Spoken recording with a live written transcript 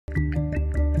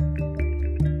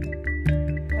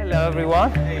Hello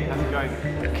everyone. Hey, how's it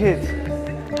going?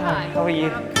 Good. Hi. How are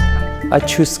you? I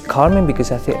chose Carmen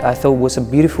because I thought it was a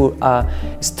beautiful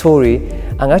story,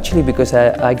 and actually because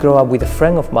I grew up with a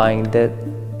friend of mine that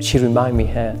she reminded me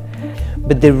her.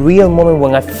 But the real moment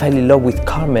when I fell in love with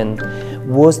Carmen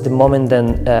was the moment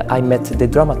that I met the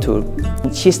dramaturg.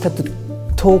 She started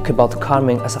to talk about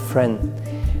Carmen as a friend.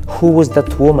 Who was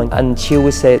that woman? And she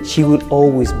always said, she will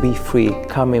always be free.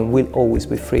 Carmen will always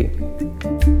be free.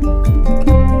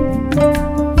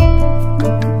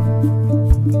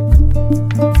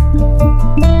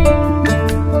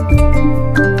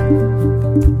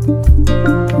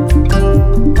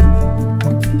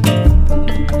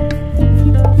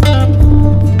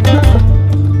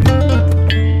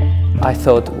 I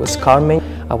thought it was Carmen.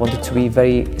 I wanted to be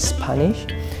very Spanish,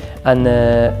 and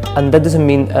that doesn't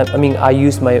mean, I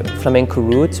use my flamenco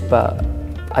roots, but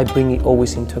I bring it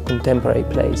always into a contemporary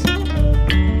place.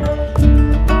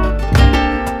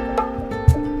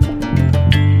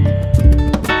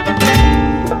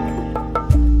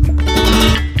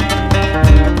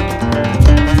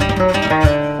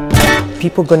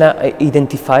 People gonna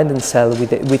identify themselves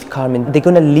with Carmen. They're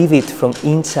gonna live it from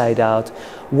inside out.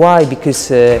 Why?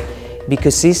 Because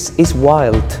it's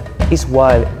wild. It's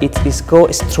wild. It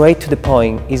goes straight to the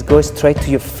point. It goes straight to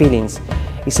your feelings.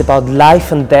 It's about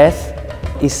life and death.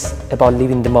 It's about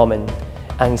living the moment,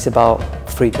 and it's about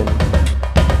freedom.